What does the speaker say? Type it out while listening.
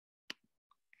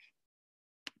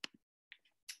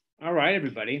All right,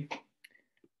 everybody.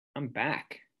 I'm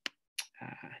back.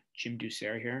 Jim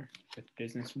Douceur here with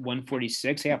Business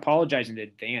 146. Hey, I apologize in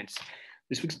advance.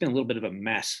 This week's been a little bit of a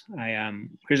mess. Here's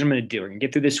what I'm going to do. We're going to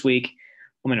get through this week.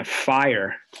 I'm going to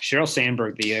fire Sheryl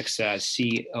Sandberg, the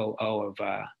ex-COO of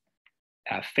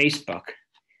Facebook.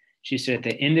 She said at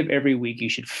the end of every week, you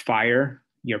should fire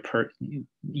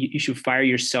you should fire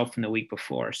yourself from the week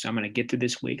before. So I'm going to get through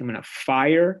this week. I'm going to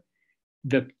fire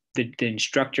the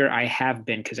instructor I have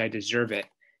been because I deserve it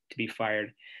to be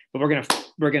fired. But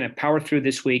we're gonna power through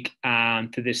this week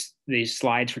to these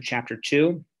slides for chapter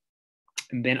 2,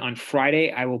 and then on Friday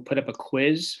I will put up a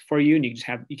quiz for you, and you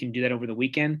can do that over the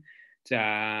weekend. It's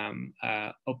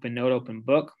open note, open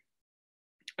book,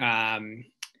 and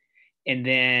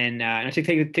then I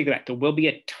take that. There will be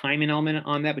a timing element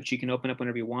on that, but you can open up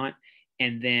whenever you want,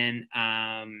 and then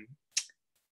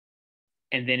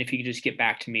if you could just get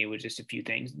back to me with just a few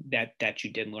things that you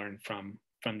did learn from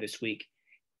this week.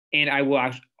 And I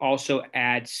will also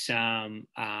add some,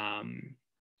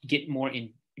 get more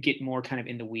kind of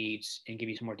in the weeds and give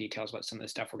you some more details about some of the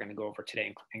stuff we're going to go over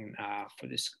today for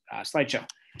this slideshow.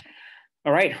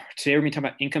 All right, today we're going to talk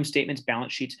about income statements,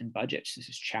 balance sheets, and budgets. This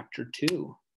is chapter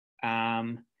 2.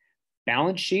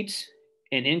 Balance sheets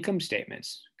and income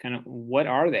statements, kind of what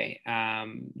are they?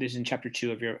 This is in chapter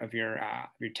 2 of your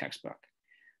textbook.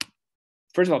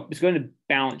 First of all, let's go into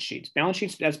balance sheets. Balance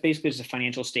sheets, that's basically just a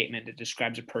financial statement that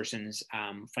describes a person's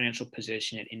financial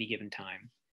position at any given time.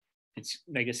 It's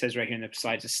like it says right here in the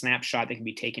slides, a snapshot that can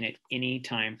be taken at any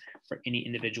time for any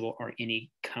individual or any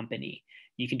company.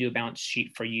 You can do a balance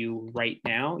sheet for you right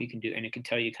now. You can do, and it can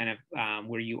tell you kind of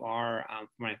where you are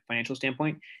from a financial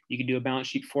standpoint. You can do a balance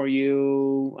sheet for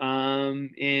you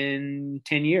in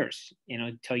 10 years,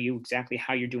 tell you exactly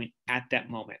how you're doing at that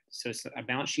moment. So a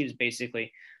balance sheet is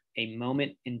basically a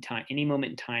moment in time, any moment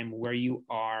in time where you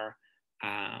are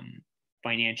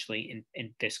financially and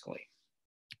fiscally.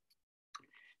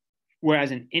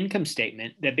 Whereas an income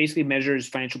statement that basically measures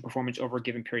financial performance over a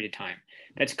given period of time.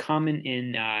 That's common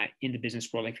in the business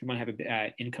world. Like if you want to have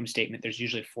an income statement, there's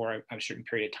usually for a certain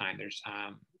period of time. There's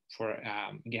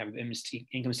you have an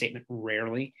income statement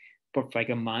rarely, but for like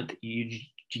a month, you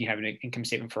have an income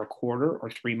statement for a quarter or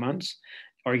 3 months,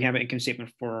 or you have an income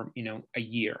statement for a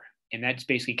year. And that's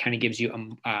basically kind of gives you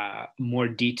more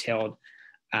details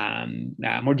about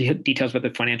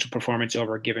the financial performance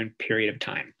over a given period of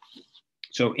time.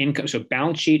 So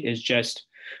balance sheet is just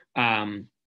a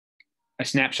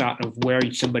snapshot of where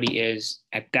somebody is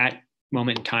at that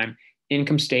moment in time.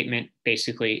 Income statement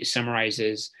basically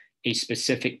summarizes a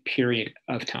specific period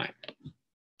of time.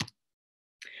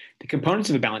 The components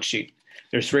of a balance sheet.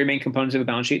 There's 3 main components of a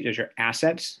balance sheet. There's your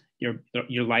assets, your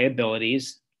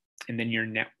liabilities, and then your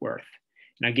net worth.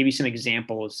 And I'll give you some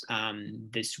examples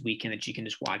this weekend that you can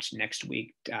just watch next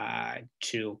week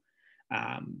to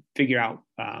figure out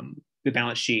the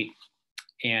balance sheet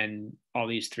and all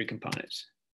these 3 components.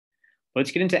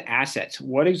 Let's get into assets.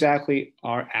 What exactly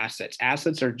are assets?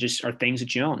 Assets are things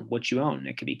that you own, what you own.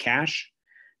 It could be cash,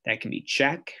 that can be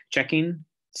checking,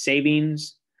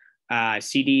 savings,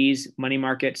 CDs, money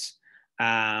markets.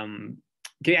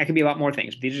 It could be a lot more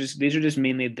things. These are just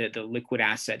mainly the liquid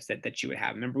assets that you would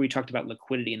have. Remember, we talked about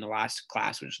liquidity in the last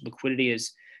class, which liquidity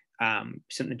is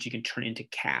something that you can turn into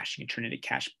cash. You can turn into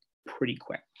cash pretty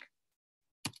quick.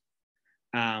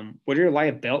 What are your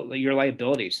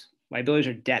liabilities? Liabilities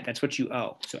are debt. That's what you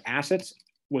owe. So assets,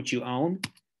 what you own.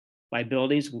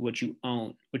 Liabilities, what you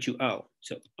owe.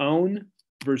 So own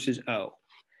versus owe.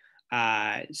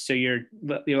 So your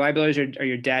liabilities are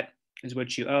your debt. Is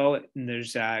what you owe, and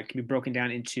there's can be broken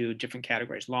down into different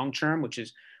categories. Long-term, which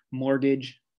is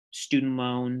mortgage, student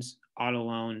loans, auto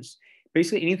loans,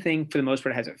 basically anything for the most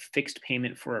part has a fixed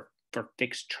payment for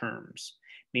fixed terms.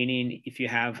 Meaning, if you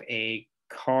have a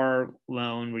car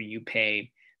loan where you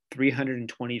pay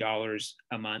 $320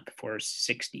 a month for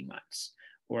 60 months,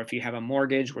 or if you have a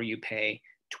mortgage where you pay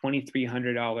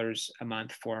 $2,300 a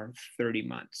month for 30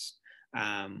 months.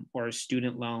 Or a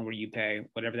student loan where you pay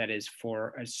whatever that is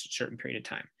for a certain period of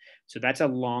time. So that's a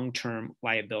long-term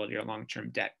liability or long-term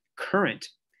debt. Current,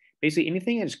 basically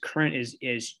anything that is current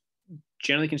is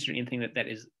generally considered anything that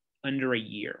is under a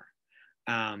year.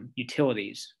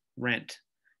 Utilities, rent,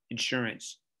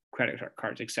 insurance, credit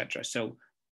cards, etc.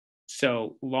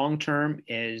 So long-term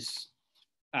is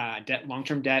debt.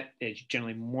 Long-term debt is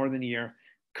generally more than a year.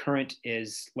 Current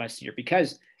is less than a year,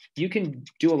 because you can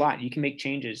do a lot. You can make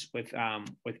changes with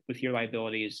your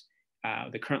liabilities,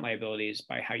 the current liabilities,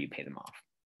 by how you pay them off.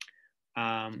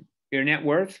 Your net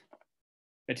worth,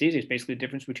 that's easy. It's basically the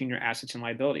difference between your assets and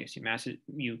liabilities.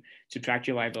 You subtract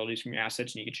your liabilities from your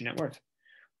assets and you get your net worth.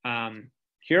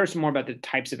 here are some more about the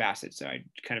types of assets that I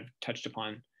kind of touched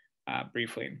upon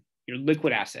briefly. Your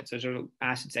liquid assets, those are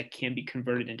assets that can be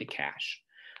converted into cash.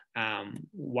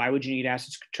 Why would you need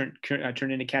assets turned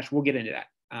into cash? We'll get into that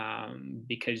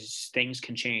because things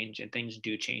can change and things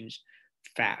do change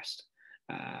fast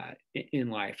in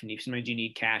life. And sometimes you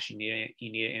need cash, you need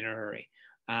it in a hurry.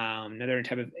 Another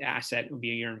type of asset would be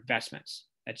your investments.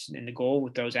 And the goal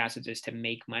with those assets is to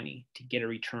make money, to get a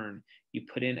return. You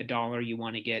put in $1, you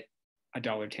want to get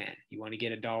 $1.10. You want to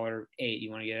get $1.08.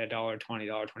 You want to get $1.20,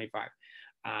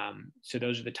 $1.25. So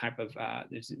those are the type of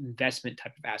investment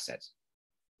type of assets.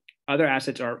 Other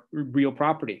assets are real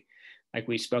property, like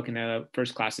we spoke in the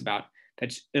first class about.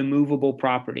 That's immovable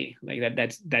property, like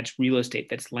that's real estate.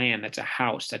 That's land. That's a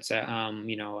house. That's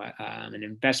an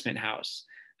investment house,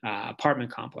 apartment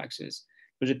complexes.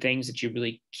 Those are things that you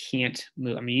really can't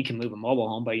move. I mean, you can move a mobile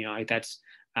home, but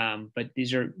but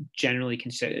these are generally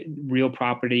considered real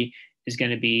property is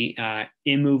going to be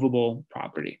immovable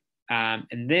property.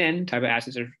 And then type of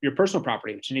assets are your personal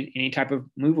property, which is any type of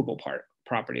movable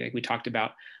property, like we talked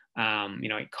about,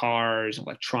 like cars,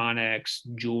 electronics,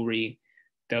 jewelry.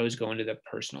 Those go into the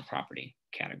personal property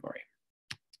category.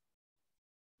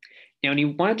 Now, when you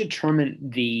want to determine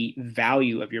the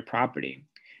value of your property,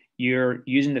 you're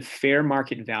using the fair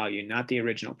market value, not the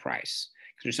original price.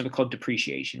 Because there's something called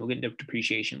depreciation. We'll get into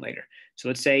depreciation later. So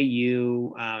let's say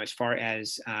you, as far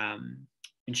as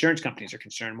insurance companies are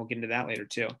concerned, we'll get into that later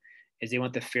too, is they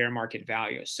want the fair market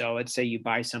value. So let's say you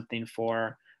buy something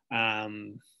for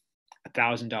 $1,000.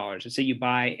 Let's say you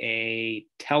buy a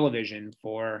television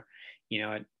for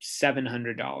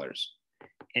 $700,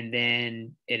 and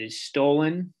then it is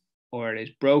stolen or it is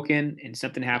broken and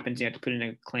something happens, you have to put in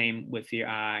a claim with the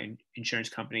insurance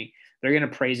company. They're going to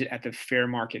appraise it at the fair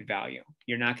market value.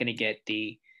 You're not going to get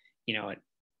the $700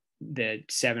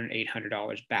 or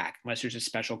 $800 back unless there's a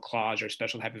special clause or a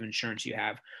special type of insurance you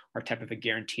have or type of a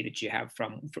guarantee that you have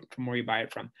from where you bought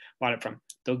it from.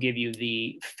 They'll give you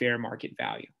the fair market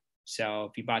value. So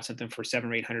if you bought something for $700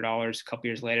 or $800, a couple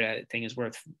years later, that thing is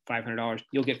worth $500,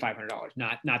 you'll get $500,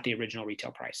 not the original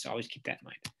retail price. So always keep that in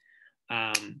mind.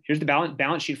 Here's the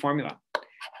balance sheet formula.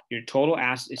 Your total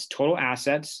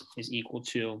assets is equal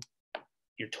to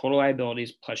your total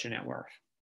liabilities plus your net worth.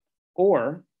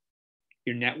 Or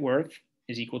your net worth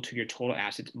is equal to your total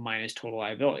assets minus total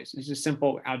liabilities. This is a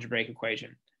simple algebraic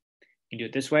equation. You can do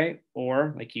it this way,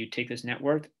 or like you take this net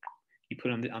worth, you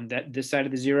put on this side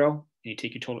of the zero, and you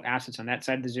take your total assets on that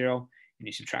side of the zero, and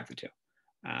you subtract the two.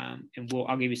 And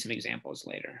I'll give you some examples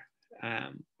later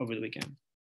over the weekend.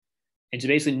 And so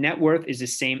basically, net worth is the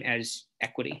same as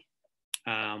equity.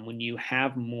 When you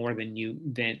have more than you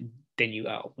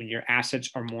owe, when your assets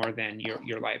are more than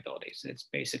your liabilities, it's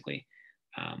basically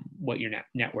what your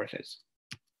net worth is.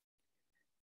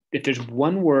 If there's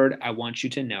one word I want you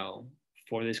to know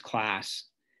for this class,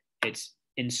 it's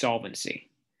insolvency.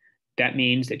 That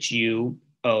means that you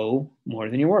owe more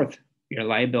than you're worth. Your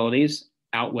liabilities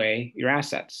outweigh your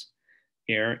assets.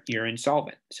 You're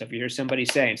insolvent. So if you hear somebody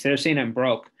say, instead of saying I'm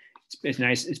broke, it's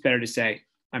nice. It's better to say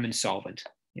I'm insolvent,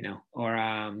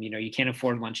 or you can't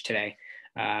afford lunch today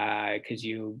because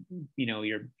your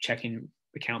checking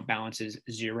account balance is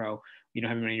zero. You don't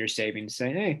have any money in your savings.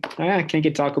 Say, hey, I can't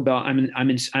get Taco Bell.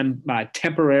 I'm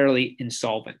temporarily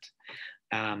insolvent.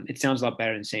 It sounds a lot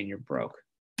better than saying you're broke.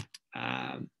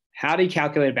 How do you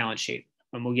calculate a balance sheet?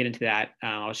 And we'll get into that.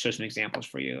 I'll show some examples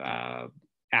for you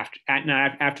after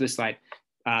the slide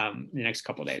in the next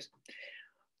couple of days.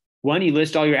 One, you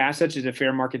list all your assets as a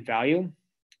fair market value.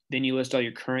 Then you list all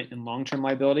your current and long-term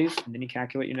liabilities, and then you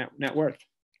calculate your net worth.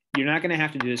 You're not going to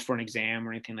have to do this for an exam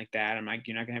or anything like that. You're not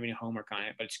going to have any homework on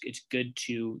it, but it's good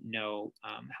to know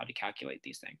how to calculate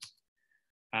these things.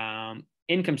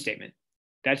 Income statement.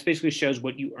 That basically shows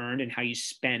what you earned and how you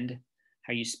spent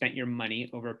your money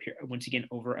over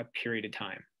a period of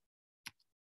time.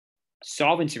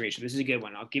 Solvency ratio. This is a good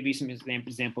one. I'll give you some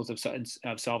examples of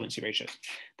solvency ratios.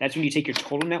 That's when you take your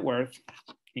total net worth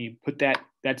and you put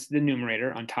that's the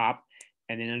numerator on top,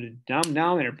 and then on the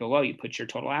denominator below, you put your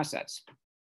total assets.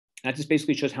 That just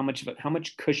basically shows how much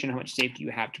cushion, how much safety you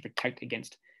have to protect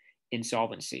against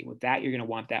insolvency. With that, you're going to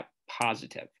want that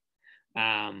positive.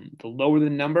 The lower the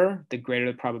number, the greater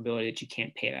the probability that you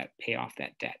can't pay off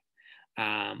that debt.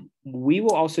 We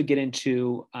will also get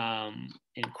into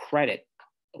in credit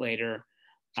later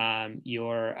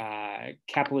your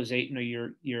capitalization or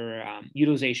your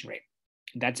utilization rate.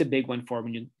 That's a big one for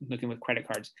when you're looking with credit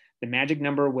cards. The magic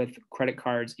number with credit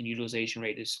cards and utilization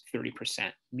rate is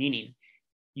 30%, meaning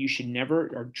you should never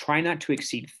or try not to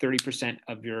exceed 30%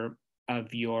 of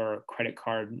your credit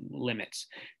card limits.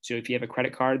 So if you have a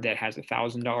credit card that has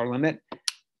 $1,000 limit,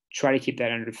 try to keep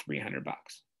that under $300.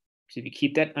 So if you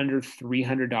keep that under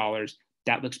 $300,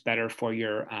 that looks better for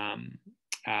your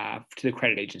to the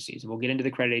credit agencies. And we'll get into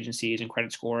the credit agencies and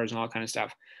credit scores and all that kind of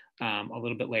stuff a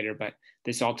little bit later, but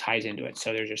this all ties into it.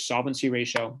 So there's your solvency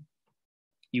ratio.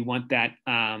 You want that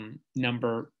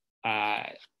number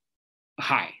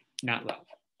high, not low.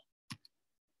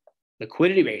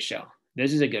 Liquidity ratio.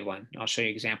 This is a good one. I'll show you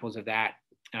examples of that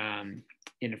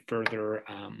in a further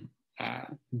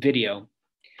video.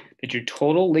 That your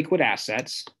total liquid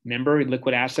assets, remember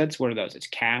liquid assets, what are those? It's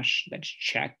cash, that's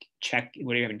check,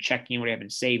 what do you have in checking, what do you have in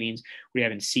savings, what do you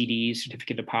have in CDs,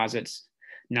 certificate deposits,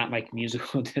 not like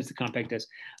musical disc, compact disc,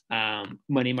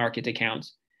 money market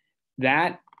accounts.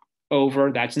 That's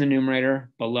in the numerator.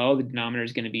 Below the denominator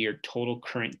is going to be your total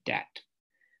current debt.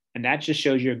 And that just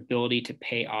shows your ability to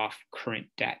pay off current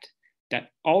debt.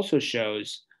 That also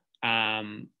shows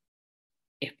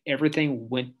if everything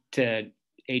went to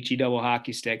HE double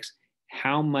hockey sticks,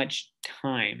 how much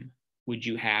time would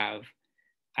you have?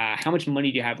 How much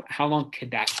money do you have? How long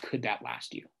could that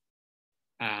last you?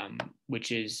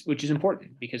 Which is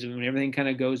important, because when everything kind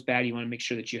of goes bad, you want to make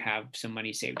sure that you have some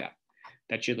money saved up.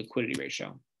 That's your liquidity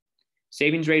ratio.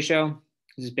 Savings ratio,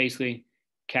 this is basically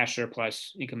cash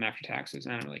surplus, income after taxes.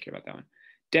 I don't really care about that one.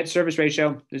 Debt service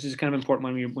ratio, this is kind of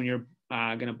important when you're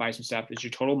going to buy some stuff. Is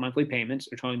your total monthly payments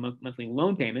or total monthly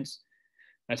loan payments.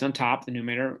 That's on top, the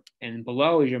numerator, and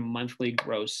below is your monthly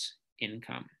gross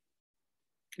income.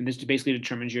 And this basically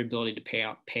determines your ability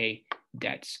to pay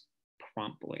debts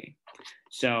promptly.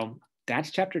 So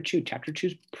that's chapter 2. Chapter 2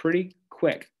 is pretty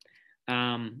quick.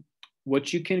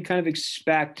 What you can kind of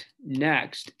expect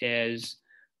next is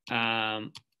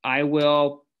I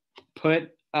will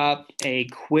put up a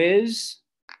quiz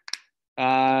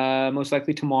most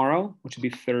likely tomorrow, which will be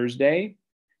Thursday.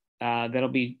 That'll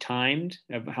be timed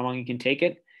of how long you can take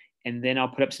it. And then I'll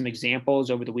put up some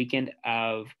examples over the weekend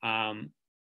of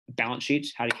balance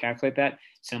sheets, how to calculate that,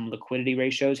 some liquidity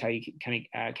ratios, how you can kind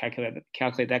of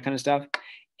calculate that kind of stuff.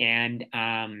 And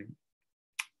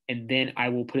then I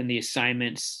will put in the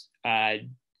assignments,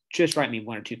 just write me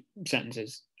 1 or 2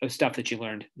 sentences of stuff that you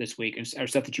learned this week or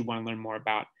stuff that you want to learn more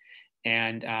about.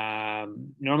 And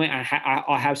normally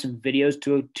I'll have some videos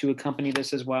to accompany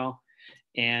this as well.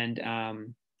 And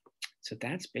so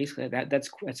that's basically that. That's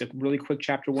a really quick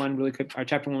chapter 1, really quick. Our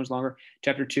chapter 1 was longer.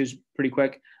 Chapter 2 is pretty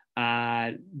quick.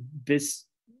 This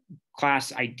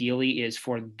class ideally is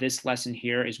for this lesson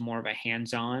here is more of a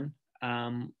hands-on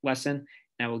lesson.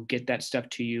 And I will get that stuff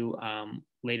to you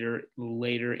later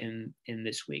in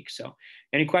this week. So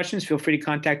any questions, feel free to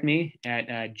contact me at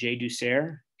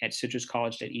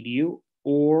jdusserre@citruscollege.edu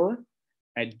or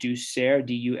at Dusserre,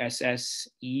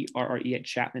 DUSSERRE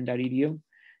 @chapman.edu.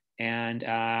 And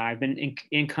I've been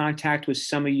in contact with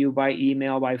some of you by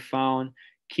email, by phone.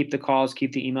 Keep the calls,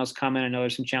 keep the emails coming. I know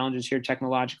there's some challenges here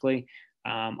technologically.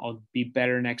 I'll be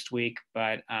better next week,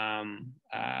 but I'll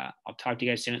talk to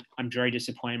you guys soon. I'm very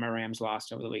disappointed my Rams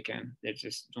lost over the weekend. It's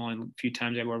just the only few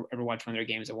times I've ever watched one of their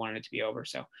games I wanted it to be over.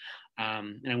 So,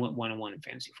 and I went 1-1 in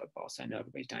fantasy football. So I know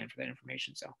everybody's dying for that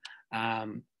information. So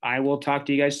I will talk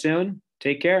to you guys soon.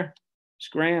 Take care.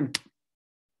 Scram.